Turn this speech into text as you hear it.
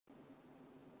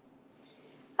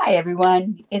Hi,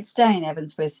 everyone. It's Diane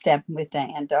Evans with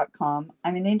stampinwithdiane.com.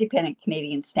 I'm an independent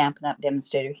Canadian Stampin' Up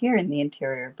demonstrator here in the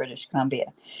interior of British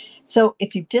Columbia. So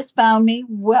if you've just found me,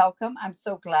 welcome. I'm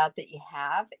so glad that you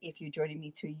have. If you're joining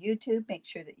me through YouTube, make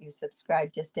sure that you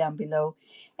subscribe just down below.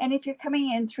 And if you're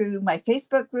coming in through my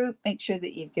Facebook group, make sure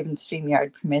that you've given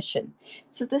StreamYard permission.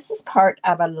 So this is part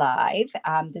of a live.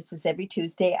 This is every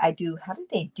Tuesday. How did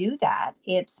they do that?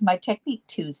 It's my Technique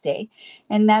Tuesday.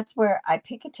 And that's where I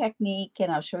pick a technique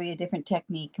and I'll show you a different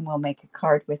technique and we'll make a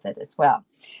card with it as well.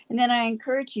 And then I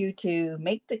encourage you to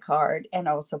make the card and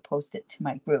also post it to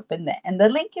my group. And the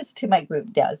link is to my group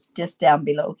just down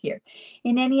below here.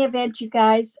 In any event, you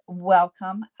guys,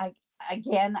 welcome. I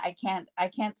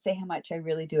can't say how much I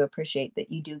really do appreciate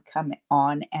that you do come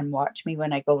on and watch me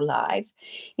when I go live.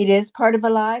 It is part of a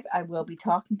live. I will be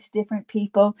talking to different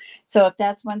people. So if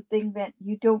that's one thing that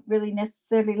you don't really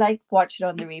necessarily like, watch it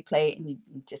on the replay and you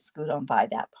just scoot on by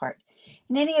that part.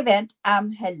 In any event,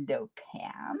 hello,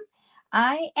 Pam.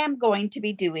 I am going to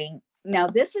be doing, now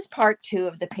this is part 2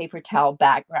 of the paper towel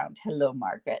background. Hello,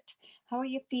 Margaret. How are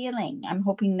you feeling? I'm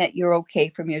hoping that you're okay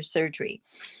from your surgery.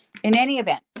 In any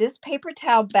event, this is paper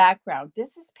towel background,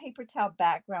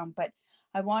 but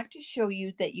I want to show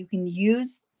you that you can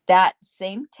use that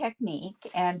same technique.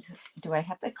 And do I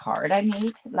have the card I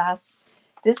made last?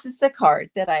 This is the card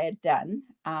that I had done.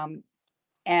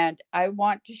 And I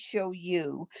want to show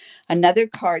you another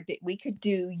card that we could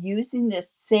do using this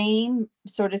same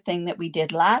sort of thing that we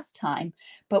did last time,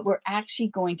 but we're actually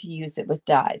going to use it with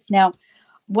dies. Now,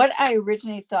 what I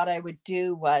originally thought I would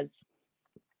do was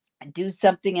do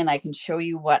something and I can show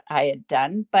you what I had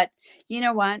done. But you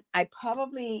know what? I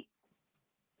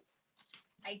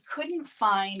couldn't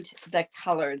find the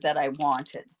color that I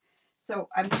wanted. So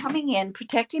I'm coming in,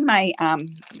 protecting my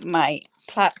my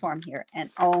platform here.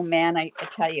 And oh man, I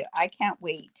tell you, I can't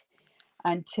wait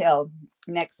until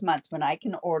next month when I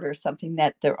can order something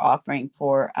that they're offering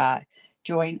for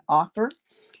joint offer.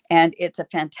 And it's a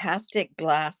fantastic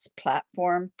glass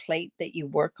platform plate that you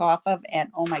work off of. And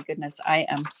oh my goodness, I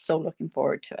am so looking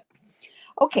forward to it.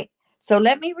 Okay, so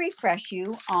let me refresh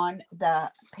you on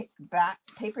the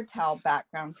paper towel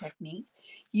background technique.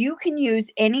 You can use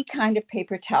any kind of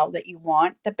paper towel that you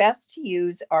want. The best to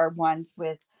use are ones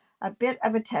with a bit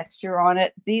of a texture on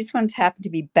it. These ones happen to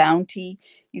be Bounty.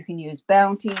 You can use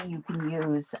Bounty. You can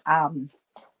use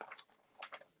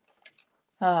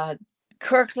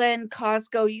Kirkland,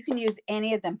 Costco. You can use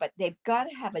any of them, but they've got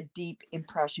to have a deep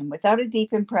impression. Without a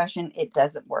deep impression, it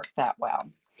doesn't work that well.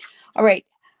 All right.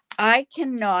 I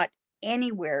cannot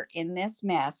anywhere in this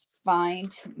mess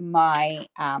find my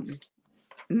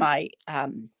my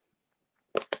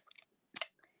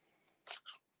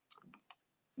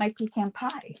pecan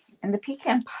pie. And the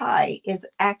pecan pie is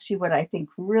actually what I think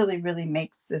really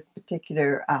makes this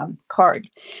particular card.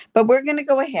 But we're going to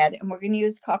go ahead and we're going to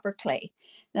use copper clay.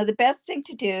 Now, the best thing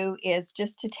to do is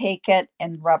just to take it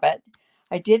and rub it.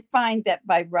 I did find that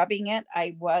by rubbing it,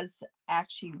 I was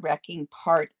actually wrecking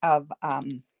part of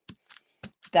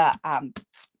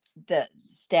the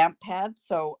stamp pad.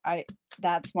 So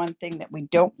that's one thing that we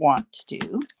don't want to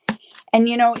do. And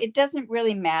you know, it doesn't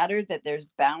really matter that there's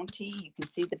Bounty. You can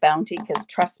see the Bounty because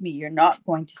trust me, you're not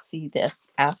going to see this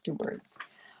afterwards.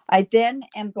 I then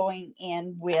am going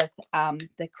in with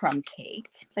the crumb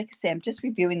cake. Like I say, I'm just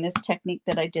reviewing this technique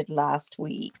that I did last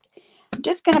week. I'm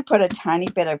just going to put a tiny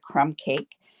bit of crumb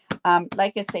cake.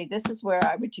 Like I say, this is where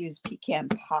I would use pecan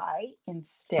pie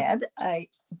instead.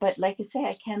 But like I say,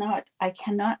 I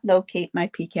cannot locate my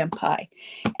pecan pie.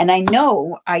 And I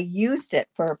know I used it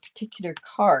for a particular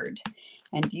card.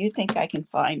 And do you think I can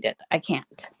find it? I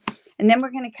can't. And then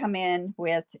we're going to come in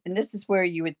with, and this is where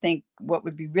you would think what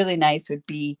would be really nice would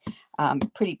be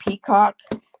Pretty Peacock.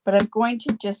 But I'm going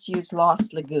to just use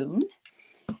Lost Lagoon.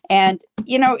 And,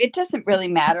 you know, it doesn't really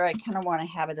matter. I kind of want to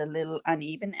have it a little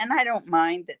uneven. And I don't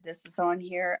mind that this is on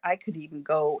here. I could even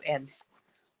go and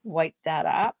wipe that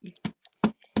up.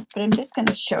 But I'm just going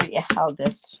to show you how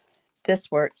this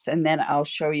works. And then I'll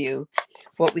show you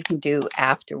what we can do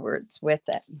afterwards with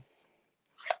it.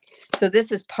 So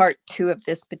this is part 2 of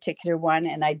this particular one.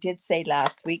 And I did say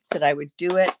last week that I would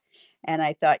do it. And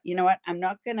I thought, you know what,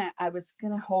 I was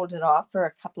going to hold it off for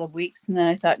a couple of weeks. And then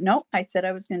I thought, no, I said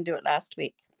I was going to do it last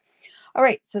week. All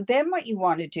right, so then what you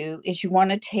want to do is you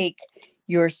want to take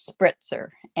your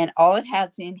spritzer, and all it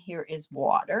has in here is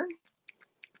water.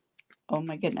 Oh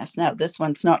my goodness, now this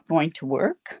one's not going to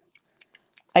work.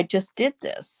 I just did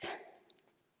this.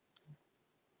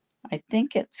 I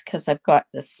think it's because I've got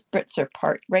the spritzer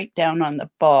part right down on the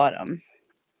bottom.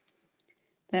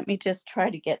 Let me just try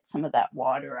to get some of that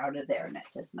water out of there, and it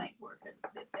just might work a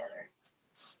bit better.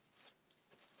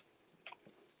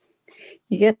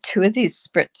 You get 2 of these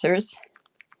spritzers.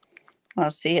 Well,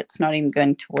 see, it's not even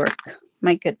going to work.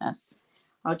 My goodness.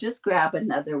 I'll just grab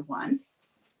another one.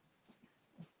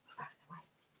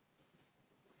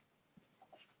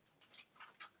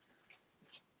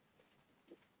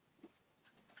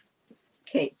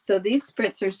 Okay, so these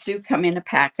spritzers do come in a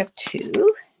pack of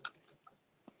 2.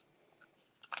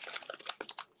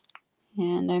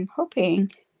 And I'm hoping,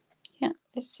 yeah,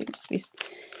 this seems to be.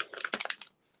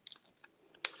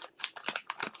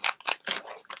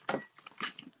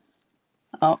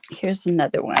 Oh, here's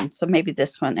another one. So maybe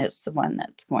this one is the one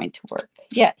that's going to work.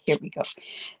 Yeah, here we go.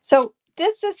 So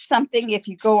this is something, if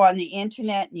you go on the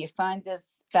internet and you find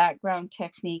this background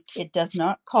technique, it does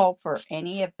not call for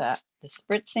any of the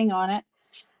spritzing on it.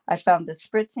 I found the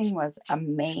spritzing was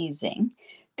amazing.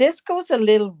 This goes a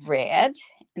little red,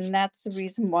 and that's the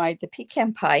reason why the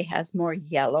pecan pie has more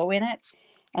yellow in it.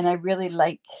 And I really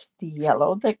like the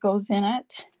yellow that goes in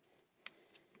it,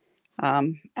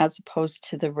 as opposed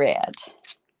to the red.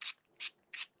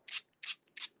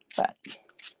 But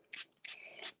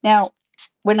now,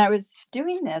 when I was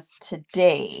doing this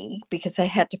today, because I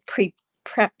had to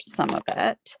prep some of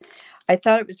it, I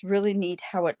thought it was really neat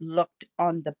how it looked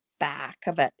on the back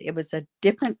of it. It was a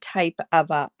different type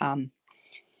of a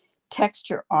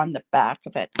texture on the back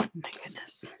of it. Oh my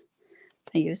goodness. Am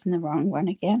I using the wrong one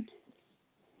again?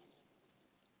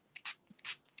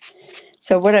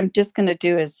 So what I'm just going to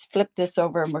do is flip this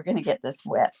over, and we're going to get this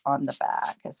wet on the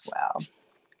back as well.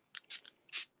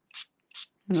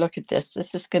 Look at this.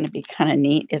 This is going to be kind of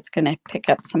neat. It's going to pick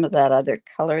up some of that other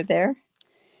color there.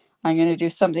 I'm going to do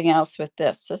something else with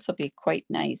this. This will be quite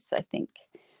nice, I think,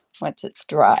 once it's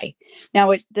dry.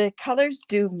 Now, the colors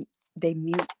they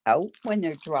mute out when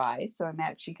they're dry. So I'm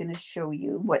actually going to show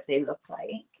you what they look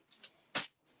like.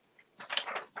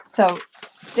 So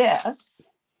this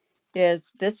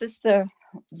is the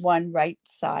one right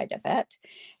side of it.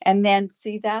 And then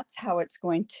see, that's how it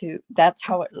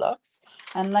looks.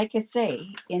 And like I say,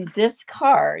 in this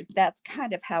card, that's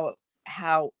kind of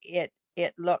how it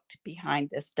looked behind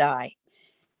this die.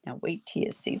 Now wait till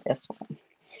you see this one.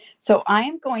 So I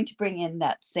am going to bring in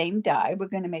that same die. We're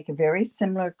going to make a very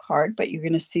similar card, but you're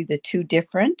going to see the 2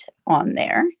 different on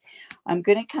there. I'm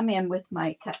going to come in with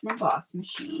my cut and emboss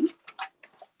machine.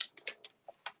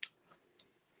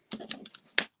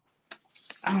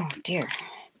 Oh dear.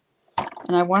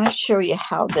 And I want to show you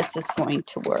how this is going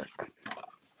to work.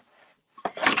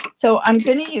 So I'm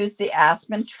going to use the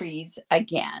aspen trees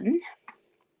again.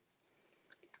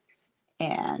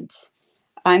 And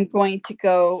I'm going to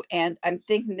go, and I'm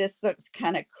thinking this looks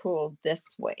kind of cool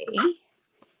this way.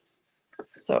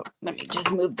 So let me just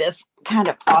move this kind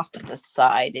of off to the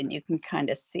side, and you can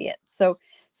kind of see it. So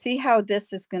see how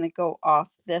this is going to go off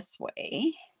this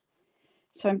way.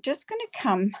 So I'm just going to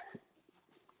come,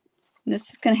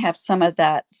 this is going to have some of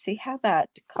that. See how that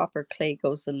copper clay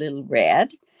goes a little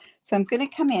red? So I'm going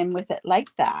to come in with it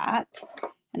like that,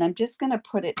 and I'm just going to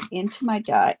put it into my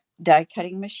die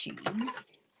cutting machine.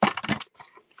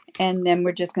 And then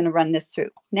we're just going to run this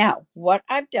through. Now, what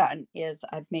I've done is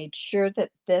I've made sure that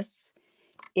this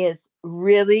is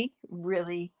really,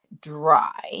 really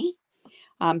dry.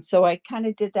 So I kind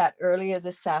of did that earlier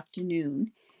this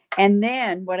afternoon. And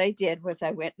then what I did was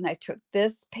I went and I took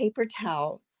this paper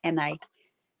towel and I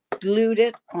glued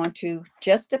it onto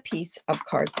just a piece of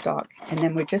cardstock. And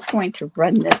then we're just going to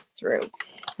run this through.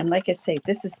 And like I say,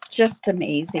 this is just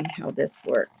amazing how this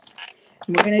works.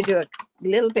 And we're going to do a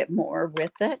little bit more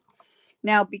with it.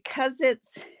 Now, because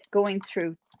it's going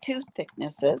through 2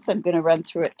 thicknesses, I'm going to run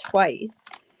through it twice.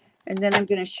 And then I'm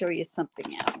going to show you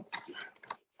something else.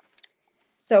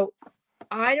 So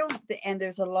and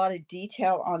there's a lot of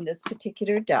detail on this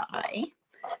particular die.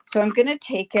 So I'm going to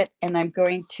take it and I'm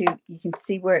going to, you can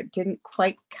see where it didn't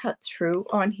quite cut through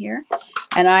on here.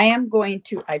 And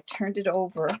I've turned it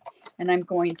over and I'm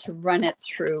going to run it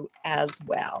through as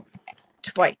well.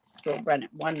 Twice. We'll run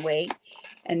it one way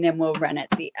and then we'll run it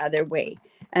the other way.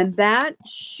 And that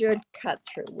should cut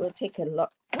through. We'll take a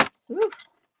look. Oops.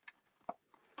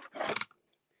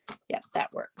 Yep,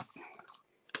 that works.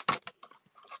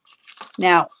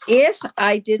 Now, if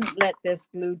I didn't let this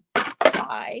glue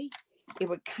dry, it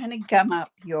would kind of gum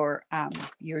up your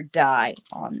die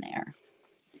on there.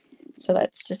 So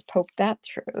let's just poke that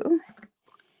through.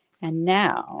 And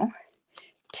now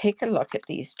take a look at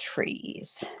these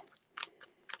trees.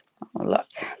 Oh, look.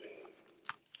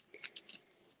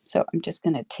 So I'm just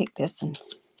going to take this and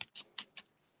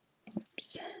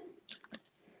oops.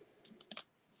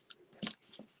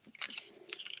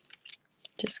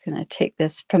 Just going to take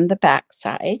this from the back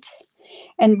side.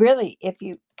 And really, if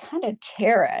you kind of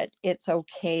tear it, it's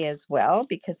okay as well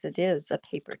because it is a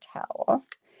paper towel.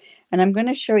 And I'm going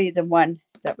to show you the one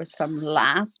that was from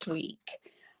last week,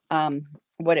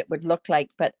 what it would look like,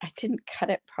 but I didn't cut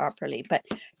it properly. But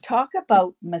talk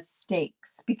about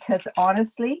mistakes, because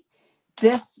honestly,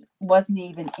 this wasn't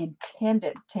even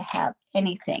intended to have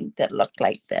anything that looked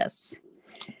like this.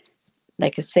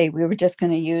 Like I say, we were just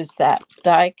going to use that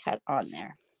die cut on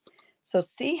there. So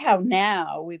see how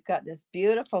now we've got this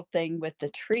beautiful thing with the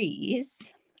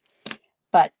trees,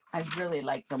 but I really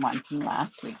like the one from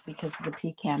last week because of the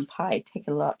pecan pie. Take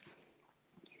a look.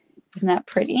 Isn't that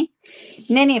pretty?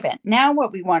 In any event, now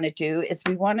what we want to do is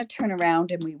we want to turn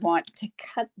around and we want to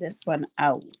cut this one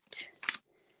out.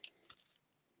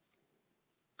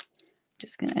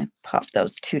 Just going to pop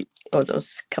those two, or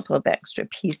those couple of extra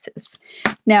pieces.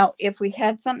 Now, if we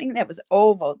had something that was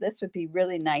oval, this would be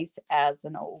really nice as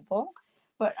an oval.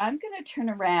 But I'm going to turn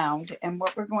around, and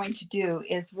what we're going to do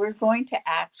is we're going to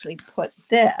actually put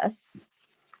this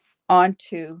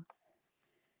onto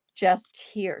just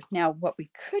here. Now, what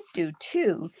we could do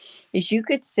too is you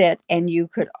could sit and you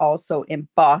could also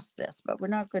emboss this, but we're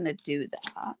not going to do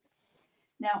that.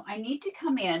 Now, I need to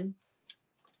come in.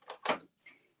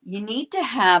 You need to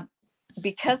have,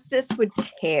 because this would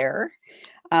tear,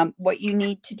 what you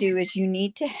need to do is you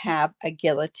need to have a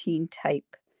guillotine type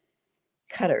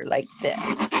cutter like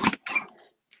this.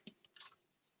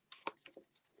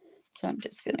 So I'm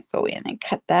just going to go in and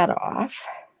cut that off.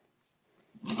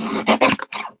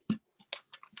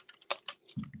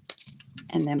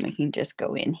 And then we can just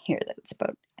go in here. That's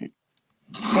about an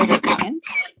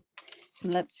inch.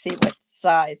 And let's see what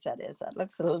size that is. That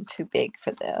looks a little too big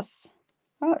for this.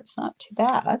 Oh, it's not too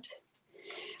bad.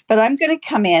 But I'm going to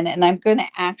come in and I'm going to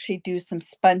actually do some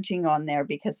sponging on there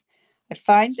because I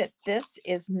find that this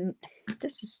is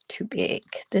too big.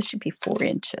 This should be 4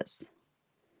 inches.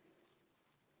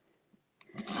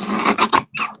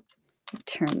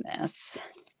 Turn this.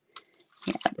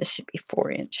 Yeah, this should be 4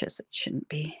 inches. It shouldn't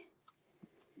be.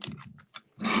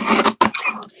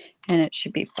 And it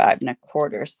should be 5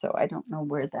 1/4. So I don't know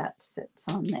where that sits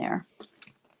on there.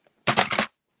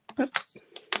 Oops.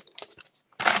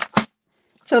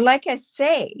 So like I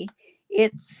say,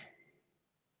 it's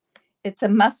a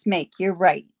must make. You're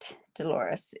right,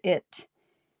 Dolores. I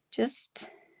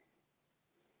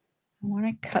want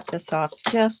to cut this off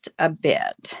just a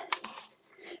bit.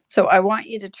 So I want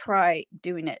you to try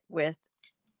doing it with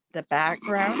the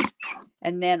background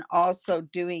and then also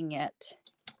doing it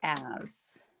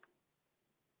as,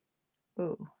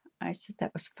 I said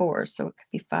that was 4, so it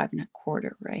could be 5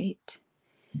 1/4, right?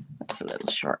 That's a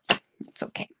little short. It's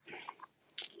okay.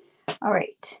 All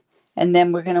right. And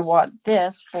then we're going to want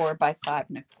this 4 by 5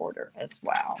 1/4 as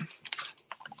well.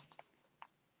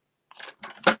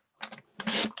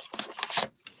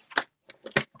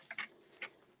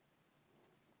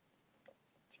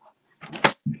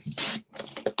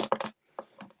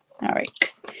 All right.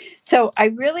 So I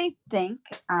really think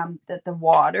that the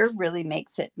water really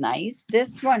makes it nice.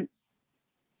 This one,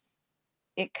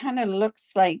 it kind of looks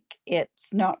like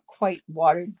it's not quite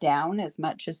watered down as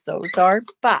much as those are,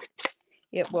 but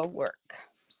it will work.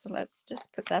 So let's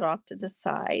just put that off to the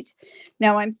side.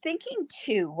 Now I'm thinking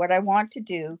too, what I want to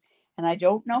do, and I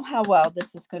don't know how well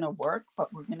this is going to work,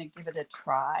 but we're going to give it a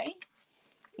try.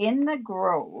 In the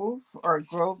Grove,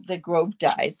 the Grove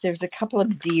dies, there's a couple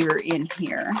of deer in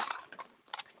here.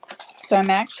 So I'm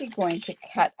actually going to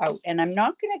cut out, and I'm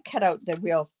not going to cut out the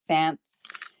real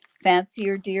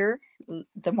fancier deer,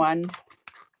 the one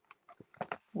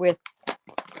with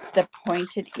the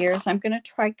pointed ears. I'm going to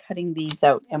try cutting these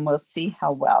out, and we'll see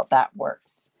how well that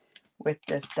works with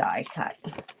this die cut.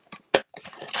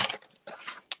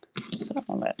 So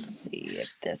let's see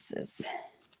if this is,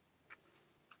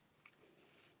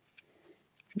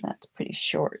 that's pretty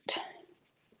short.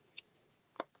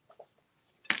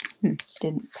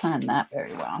 Didn't plan that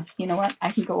very well. You know what? I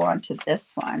can go on to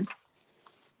this one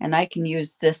and I can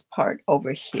use this part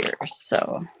over here.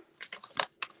 So,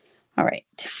 all right,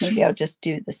 maybe I'll just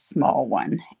do the small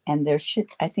one. And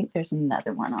I think there's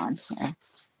another one on here.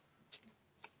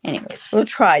 Anyways, we'll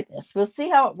try this. We'll see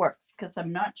how it works because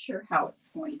I'm not sure how it's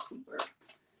going to work.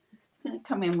 I'm going to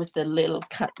come in with the little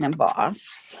cut and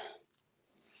emboss.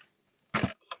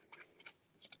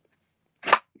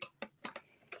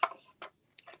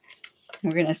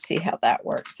 We're going to see how that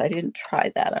works. I didn't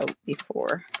try that out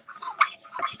before.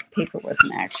 This paper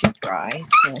wasn't actually dry,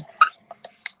 so.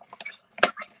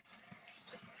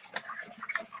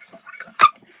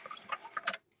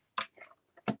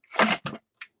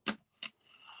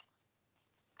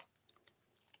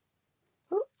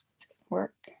 Ooh, it's going to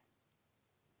work.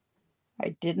 I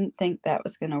didn't think that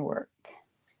was going to work.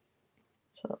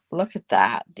 So look at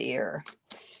that deer.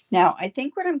 Now, I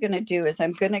think what I'm going to do is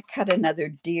I'm going to cut another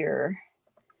deer,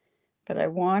 but I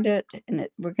want it, and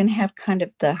we're going to have kind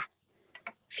of the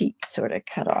feet sort of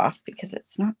cut off because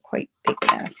it's not quite big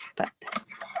enough, but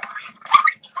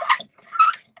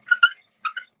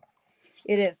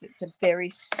it is. It's a very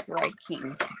striking.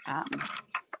 Look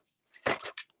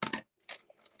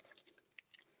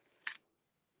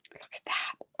at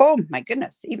that. Oh my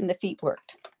goodness, even the feet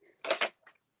worked.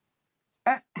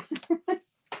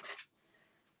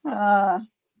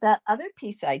 That other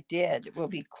piece I did will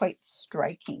be quite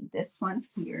striking. This one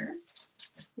here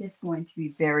is going to be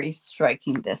very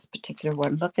striking, this particular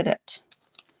one. Look at it.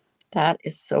 That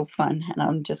is so fun. And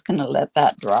I'm just going to let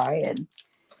that dry, and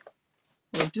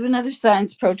we'll do another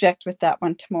science project with that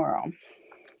one tomorrow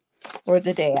or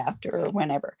the day after or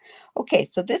whenever. Okay,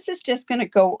 so this is just going to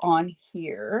go on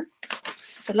here.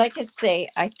 But like I say,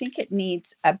 I think it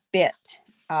needs a bit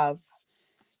of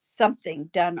something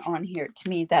done on here. To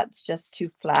me, that's just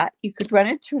too flat. You could run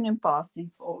it through an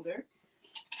embossing folder,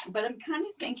 but I'm kind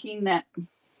of thinking that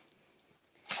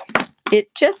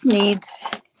it just needs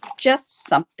just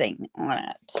something on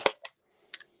it.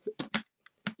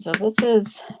 So this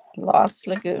is Lost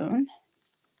Lagoon.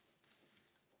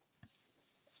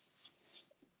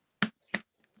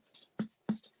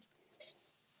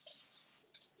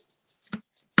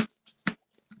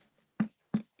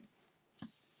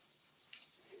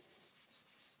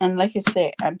 And like I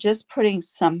say, I'm just putting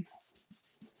some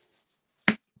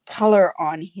color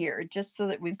on here just so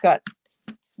that we've got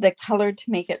the color to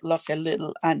make it look a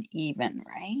little uneven,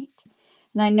 right?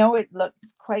 And I know it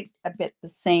looks quite a bit the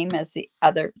same as the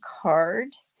other card,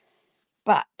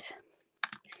 but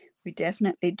we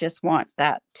definitely just want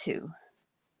that too.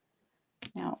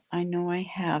 Now, I know I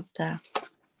have the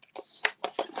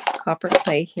copper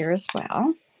clay here as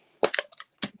well.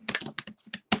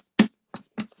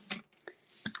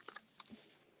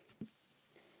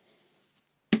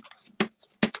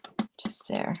 Just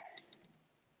there.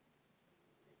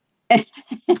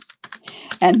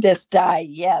 And this die,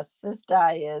 yes, this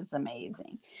die is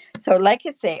amazing. So like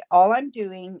I say, all I'm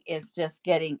doing is just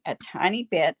getting a tiny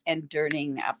bit and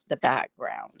dirtying up the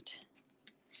background.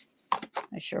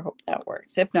 I sure hope that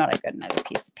works. If not, I've got another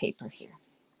piece of paper here.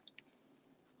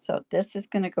 So this is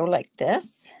going to go like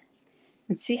this.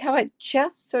 And see how it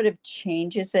just sort of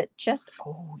changes it. Just,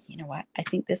 oh, you know what? I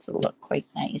think this will look quite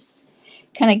nice.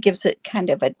 Kind of gives it kind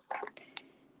of a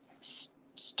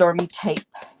stormy type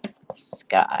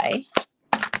sky.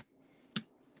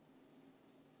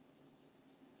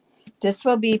 This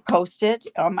will be posted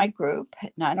on my group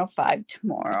at 9:05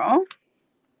 tomorrow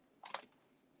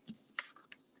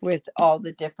with all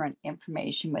the different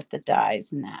information with the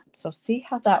dies and that. So see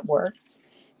how that works.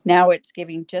 Now it's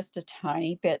giving just a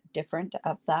tiny bit different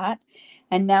of that.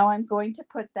 And now I'm going to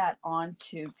put that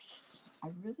onto, I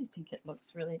really think it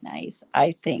looks really nice,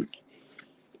 I think,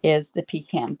 is the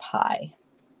pecan pie.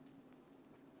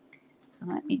 So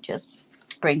let me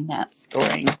just bring that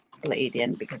scoring blade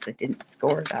in because I didn't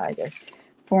score it either.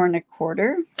 4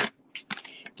 1/4.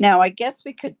 Now I guess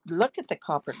we could look at the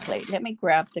copper clay. Let me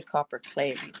grab the copper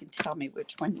clay and you can tell me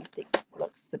which one you think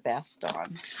looks the best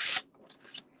on.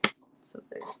 So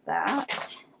there's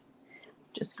that.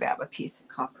 Just grab a piece of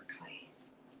copper clay.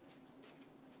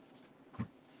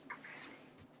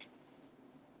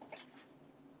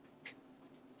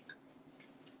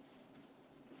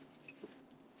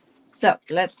 So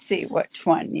let's see which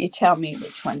one. You tell me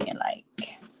which one you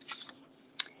like.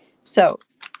 So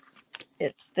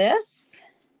it's this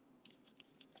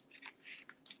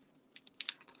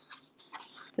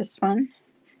one,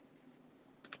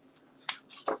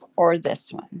 or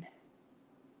this one.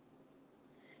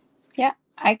 Yeah,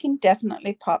 I can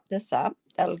definitely pop this up.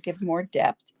 That'll give more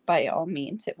depth. By all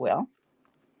means, it will.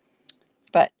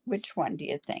 But which one do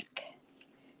you think?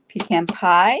 Pecan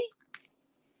pie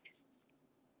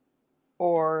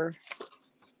or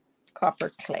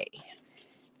copper clay?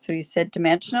 So you said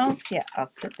dimensionals? Yeah, I'll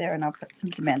sit there and I'll put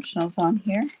some dimensionals on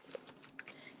here.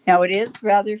 Now it is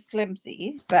rather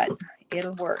flimsy, but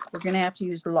it'll work. We're going to have to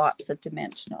use lots of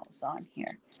dimensionals on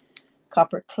here.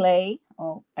 Copper clay.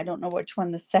 Oh, I don't know which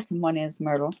one the second one is,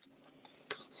 Myrtle.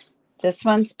 This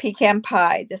one's pecan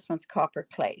pie. This one's copper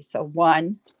clay. So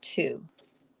 1, 2.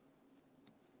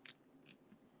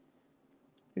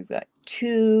 We've got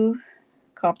 2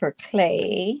 copper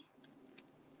clay,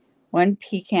 1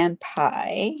 pecan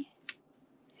pie.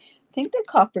 I think the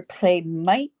copper clay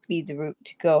might be the route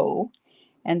to go.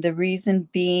 And the reason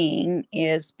being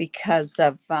is because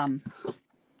of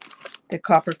the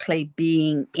copper clay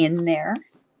being in there.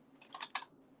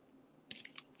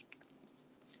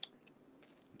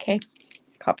 Okay.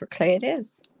 copper clay it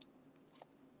is.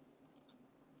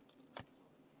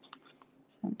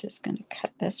 So I'm just going to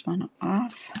cut this one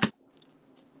off.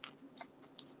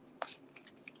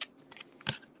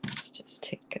 Let's just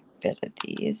take a bit of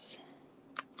these.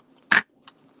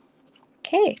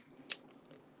 Okay.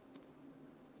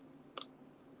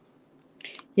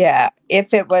 Yeah,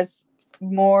 if it was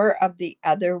more of the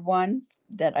other one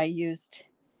that I used,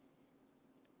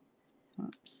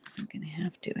 oops, I'm going to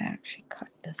have to actually cut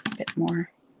this a bit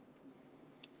more.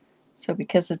 So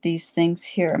because of these things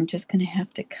here, I'm just going to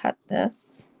have to cut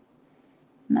this.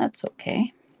 And that's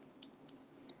okay.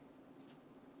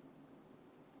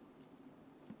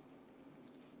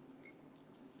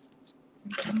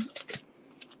 All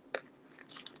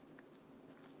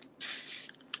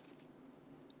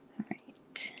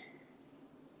right.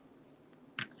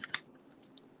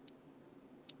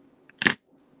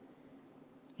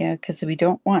 Yeah, because we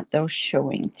don't want those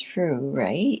showing through,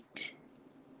 right?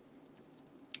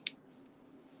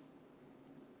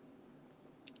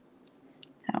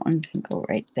 That one can go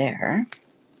right there.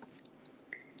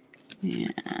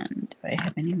 And do I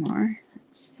have any more?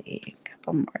 Let's see, a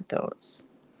couple more of those.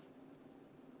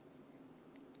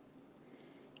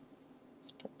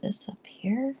 Let's put this up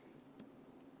here.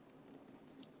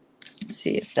 Let's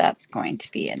see if that's going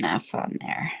to be enough on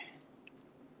there.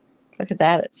 Look at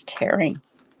that, it's tearing.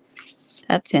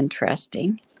 That's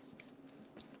interesting.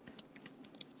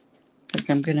 Look,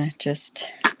 I'm gonna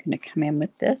come in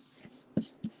with this.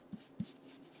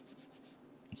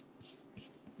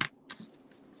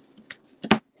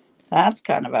 That's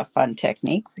kind of a fun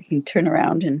technique. We can turn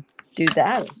around and do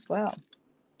that as well.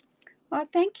 Oh,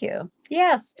 thank you.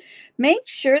 Yes, make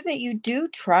sure that you do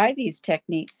try these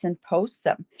techniques and post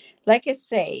them. Like I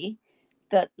say,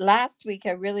 the last week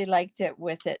I really liked it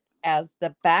with it as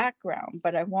the background,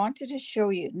 but I wanted to show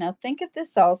you. Now think of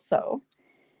this also.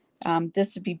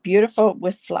 This would be beautiful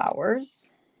with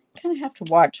flowers. You kind of have to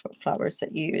watch what flowers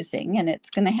that you're using, and it's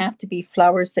going to have to be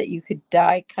flowers that you could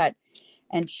die cut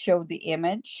and show the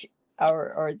image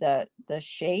or the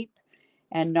shape,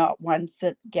 and not ones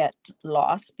that get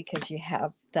lost because you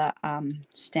have the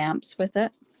stamps with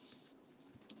it.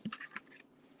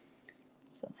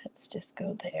 So let's just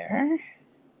go there.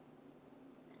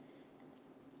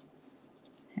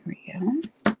 There we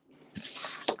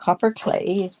go. Copper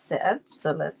clay is set,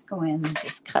 so let's go in and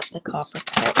just cut the copper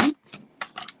clay.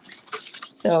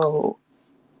 So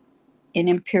in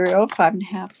Imperial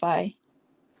 5.5 by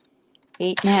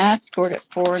 8.5, scored at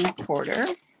 4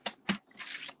 1/4.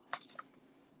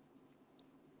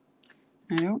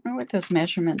 I don't know what those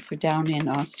measurements are down in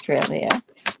Australia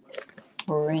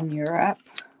or in Europe,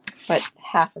 but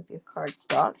half of your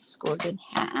cardstock scored in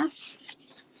half.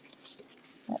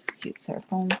 Let's use our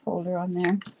foam folder on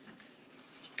there.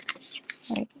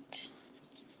 Right.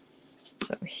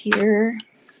 So here,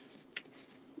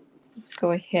 let's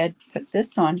go ahead, put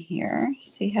this on here.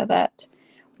 See how that,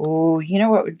 oh, you know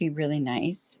what would be really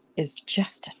nice is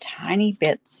just a tiny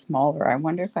bit smaller. I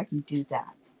wonder if I can do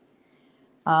that.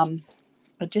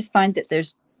 I just find that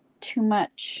there's too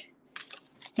much,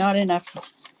 not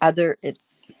enough other,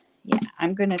 yeah,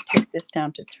 I'm going to take this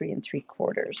down to 3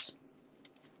 3/4.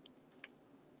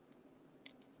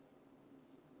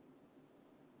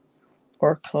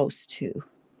 Or close to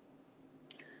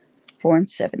 4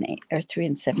 7/8 or 3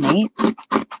 7/8.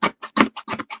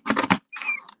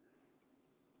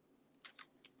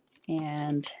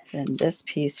 And then this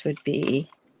piece would be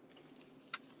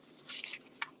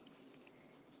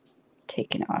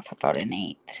taken off about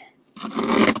 1/8.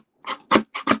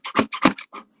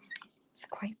 It's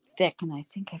quite thick, and I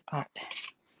think I've got,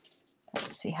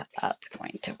 let's see how that's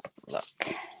going to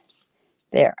look.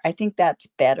 There, I think that's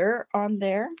better on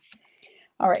there.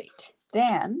 All right,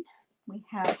 then we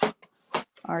have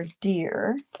our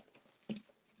deer.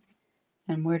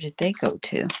 And where did they go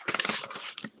to?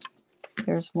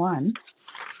 There's one.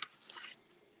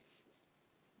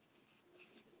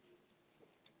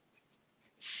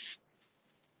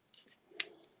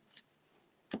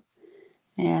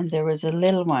 And there was a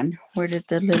little one. Where did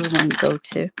the little one go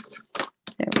to?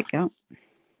 There we go.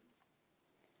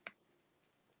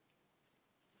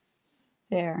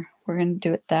 There. We're going to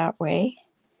do it that way.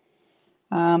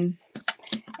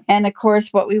 And of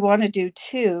course, what we want to do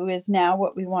too is now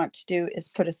what we want to do is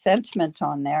put a sentiment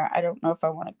on there. I don't know if I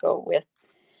want to go with,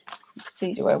 let's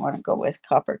see, do I want to go with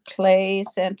copper clay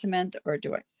sentiment, or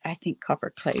do I think copper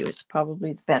clay is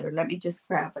probably better. Let me just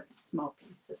grab a small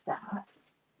piece of that.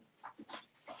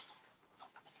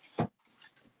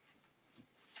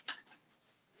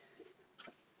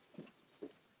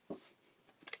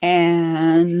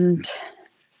 And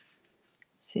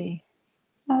see.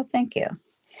 Oh, thank you.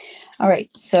 All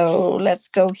right, so let's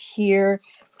go here.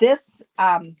 This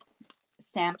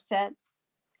stamp set,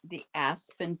 the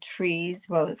aspen trees.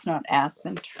 Well, it's not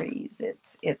aspen trees.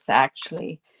 It's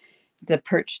actually the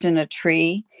perched in a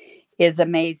tree is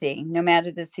amazing. No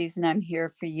matter the season, I'm here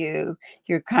for you.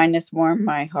 Your kindness warmed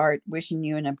my heart. Wishing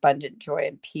you an abundant joy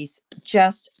and peace.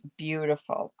 Just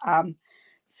beautiful.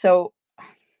 So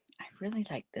I really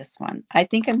like this one. I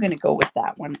think I'm going to go with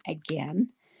that one again.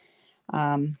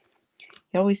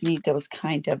 You always need those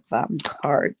kind of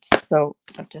cards. So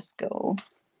I'll just go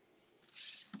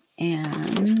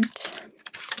and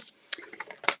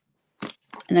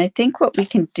I think what we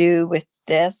can do with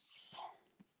this,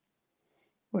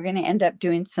 we're going to end up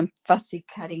doing some fussy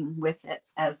cutting with it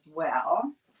as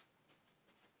well.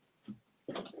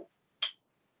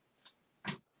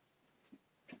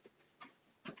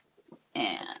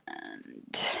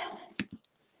 And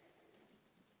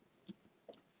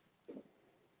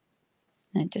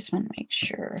I just want to make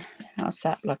sure. How's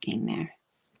that looking there?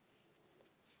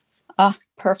 Ah,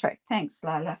 perfect. Thanks,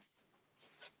 Lila.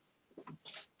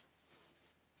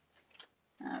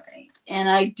 All right. And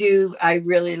I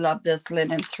really love this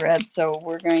linen thread, so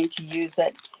we're going to use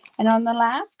it. And on the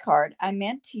last card, I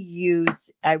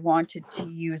wanted to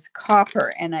use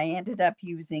copper, and I ended up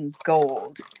using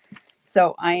gold.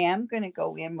 So I am going to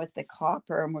go in with the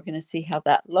copper, and we're going to see how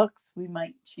that looks. We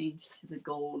might change to the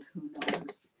gold, who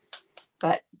knows.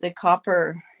 But the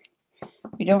copper,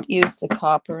 we don't use the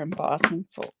copper embossing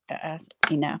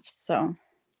enough. So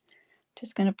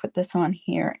just going to put this on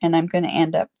here, and I'm going to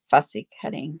end up fussy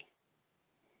cutting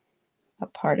a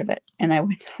part of it. And I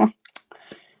went,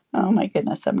 oh my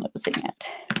goodness, I'm losing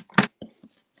it.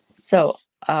 So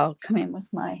I'll come in with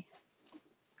my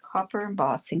copper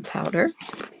embossing powder.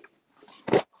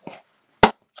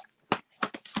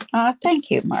 Thank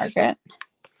you, Margaret.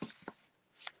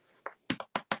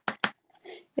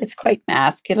 It's quite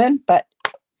masculine, but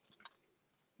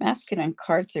masculine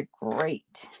cards are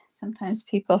great. Sometimes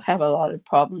people have a lot of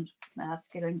problems with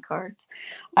masculine cards.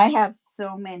 I have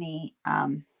so many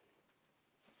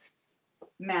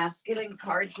masculine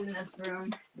cards in this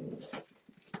room.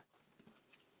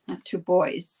 I have 2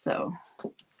 boys, so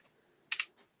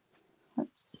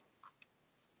oops.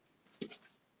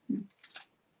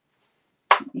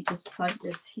 Let me just plug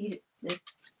this heat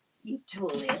tool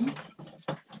in.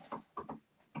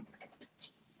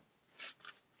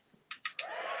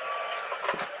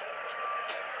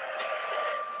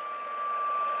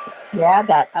 Yeah,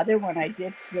 that other one I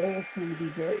did today is going to be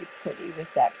very pretty with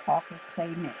that copper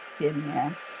clay mixed in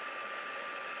there.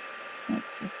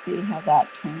 Let's just see how that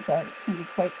turns out. It's going to be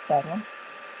quite subtle.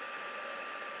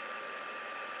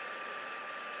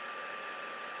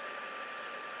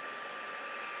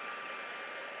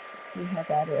 Let's see how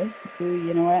that is. Ooh,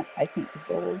 you know what? I think the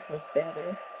gold was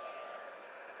better.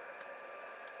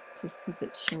 Just because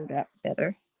it showed up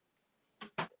better.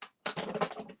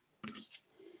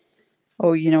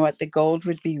 Oh, you know what? The gold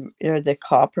would be, or the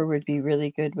copper would be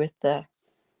really good with the,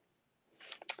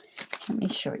 let me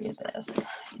show you this.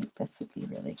 I think this would be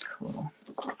really cool.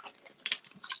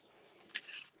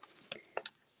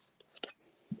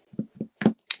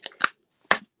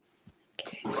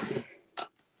 Okay.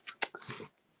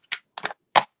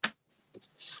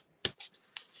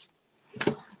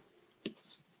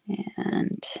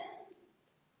 And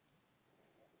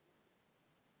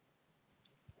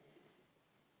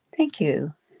thank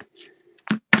you.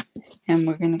 And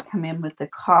we're going to come in with the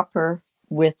copper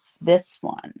with this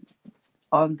one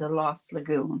on the Lost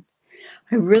Lagoon.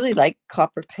 I really like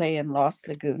copper clay and Lost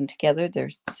Lagoon together.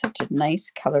 They're such a nice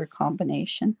color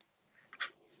combination.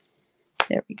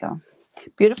 There we go.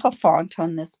 Beautiful font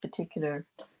on this particular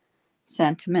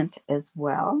sentiment as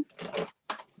well.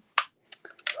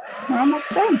 We're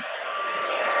almost done.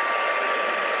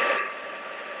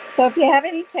 So if you have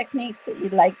any techniques that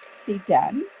you'd like to see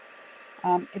done,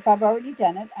 if I've already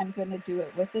done it, I'm going to do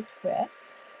it with a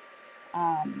twist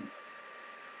and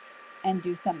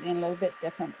do something a little bit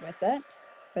different with it,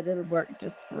 but it'll work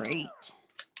just great.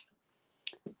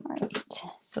 All right,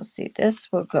 so see,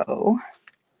 this will go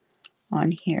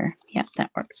on here. Yeah, that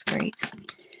works great.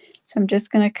 So I'm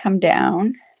just going to come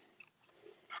down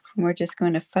and we're just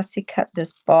going to fussy cut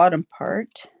this bottom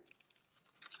part.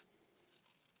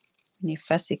 When you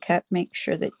fussy cut, make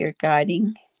sure that you're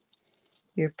guiding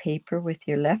your paper with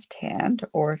your left hand,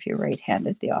 or if you're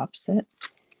right-handed, the opposite.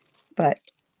 But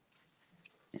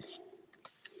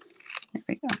there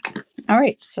we go. All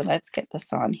right, so let's get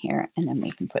this on here and then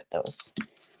we can put those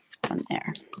on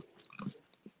there.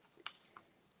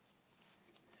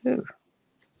 Ooh.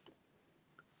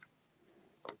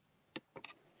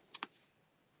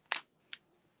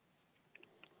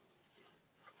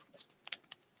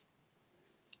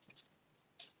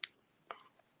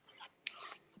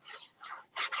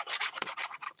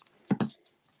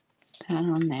 that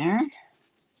on there.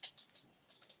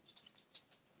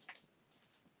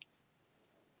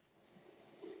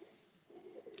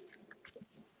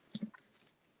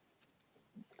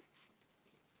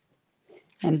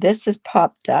 And this is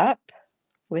popped up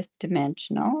with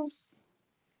dimensionals.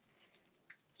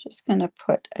 Just going to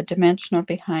put a dimensional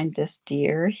behind this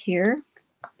deer here.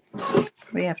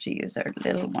 We have to use our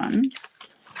little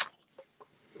ones.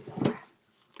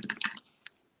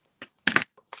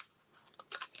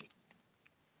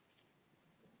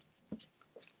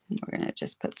 And we're going to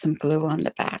just put some glue on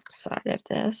the back side of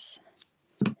this.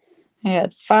 I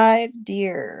had 5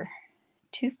 deer,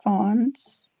 2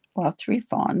 fawns, well, 3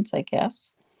 fawns, I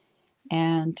guess,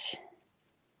 and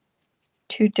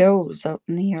 2 does out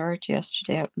in the yard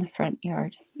yesterday, out in the front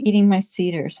yard, eating my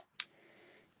cedars.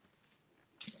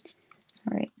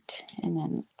 All right, and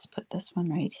then let's put this one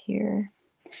right here.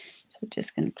 So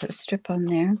just going to put a strip on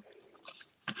there.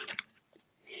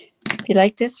 If you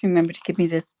like this, remember to give me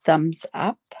the thumbs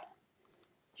up.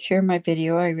 Share my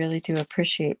video. I really do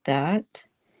appreciate that.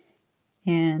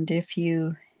 And if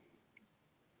you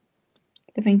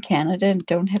live in Canada and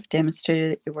don't have a demonstrator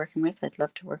that you're working with, I'd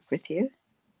love to work with you.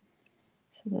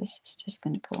 So this is just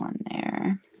going to go on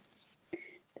there.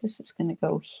 This is going to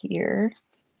go here.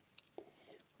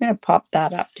 I'm going to pop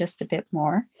that up just a bit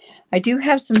more. I do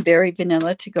have some berry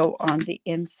vanilla to go on the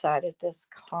inside of this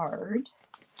card.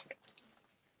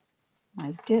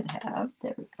 I did have.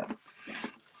 There we go.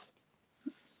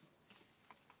 Oops.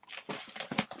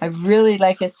 I really,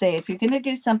 like I say, if you're going to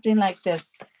do something like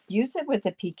this, use it with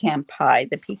the pecan pie.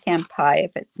 The pecan pie,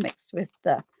 if it's mixed with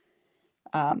the,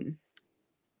 but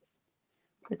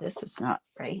this is not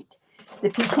right. The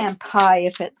pecan pie,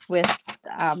 if it's with,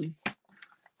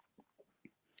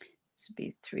 this would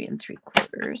be 3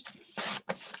 3/4.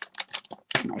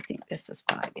 And I think this is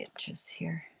 5 inches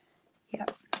here.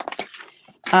 Yep.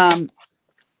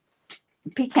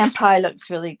 Pecan pie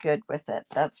looks really good with it,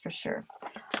 that's for sure.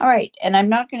 All right, and I'm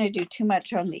not going to do too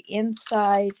much on the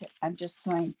inside. I'm just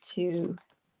going to,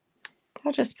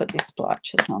 I'll just put these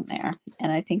splotches on there,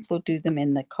 and I think we'll do them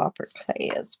in the copper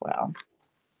clay as well.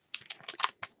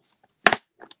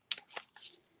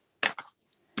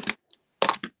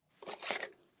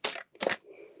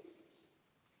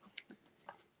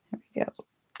 There we go.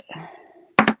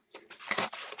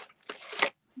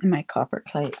 And my copper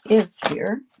clay is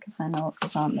here because I know it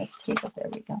was on this table. There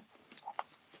we go.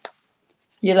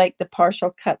 You like the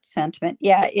partial cut sentiment?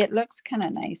 Yeah, it looks kind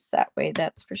of nice that way,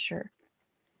 that's for sure.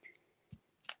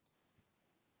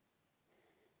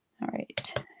 All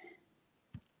right.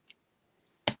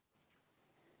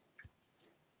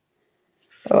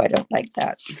 Oh, I don't like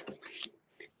that.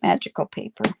 Magical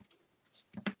paper.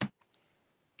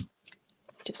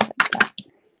 Just like that.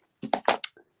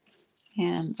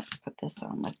 And let's put this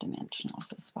on with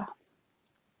dimensionals as well.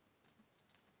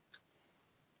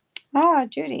 Ah,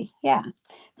 Judy, yeah.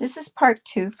 This is part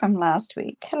 2 from last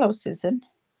week. Hello, Susan.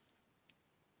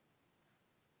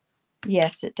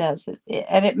 Yes, it does.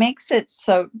 And it makes it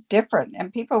so different.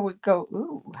 And people would go,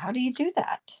 ooh, how do you do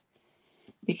that?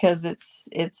 Because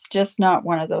it's just not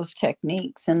one of those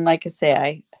techniques. And like I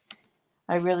say,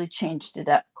 I really changed it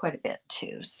up quite a bit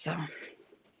too. So,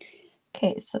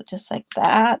 okay, so just like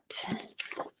that.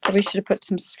 Probably should have put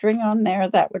some string on there.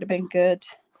 That would have been good.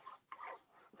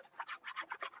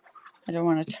 I don't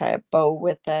want to tie a bow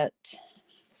with it.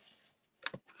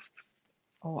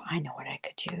 Oh, I know what I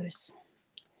could use.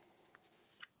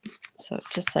 So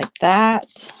just like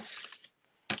that.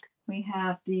 We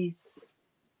have these.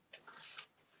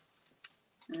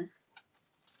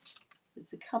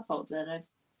 There's a couple that I've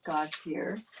got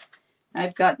here.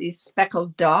 I've got these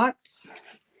speckled dots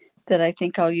that I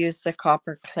think I'll use the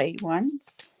copper clay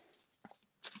ones.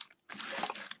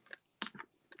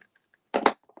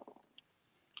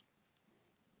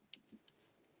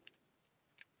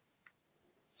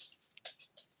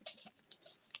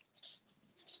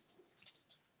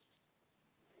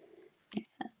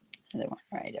 Another one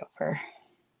right over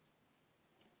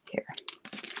here.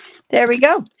 There we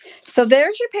go. So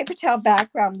there's your paper towel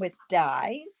background with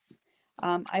dies.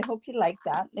 I hope you like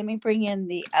that. Let me bring in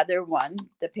the other one,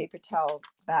 the paper towel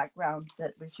background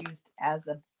that was used as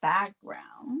a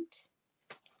background.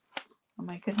 Oh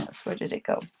my goodness, where did it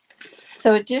go?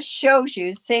 So it just shows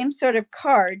you same sort of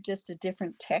card, just a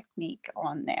different technique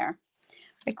on there.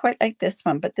 I quite like this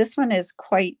one, but this one is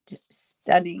quite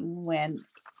stunning when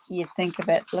you think of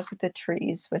it. Look at the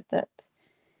trees with it.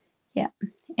 Yeah.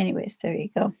 Anyways, there you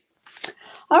go.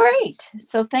 All right.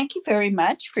 So thank you very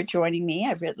much for joining me.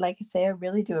 Like I say, I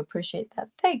really do appreciate that.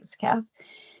 Thanks, Kath.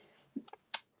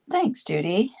 Thanks,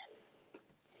 Judy.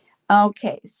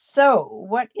 Okay, so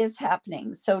what is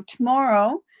happening? So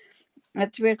tomorrow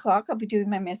at 3 o'clock, I'll be doing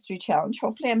my mystery challenge.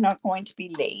 Hopefully, I'm not going to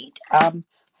be late. I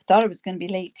thought I was going to be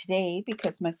late today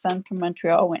because my son from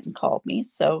Montreal went and called me.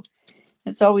 So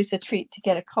it's always a treat to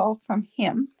get a call from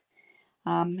him,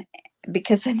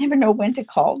 because I never know when to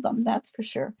call them. That's for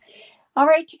sure. All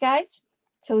right, you guys.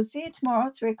 So we'll see you tomorrow,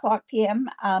 3 o'clock p.m.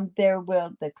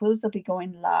 The clues will be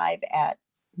going live at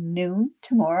noon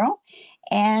tomorrow.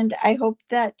 And I hope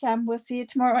that we'll see you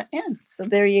tomorrow at noon. So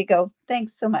there you go.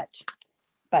 Thanks so much.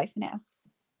 Bye for now.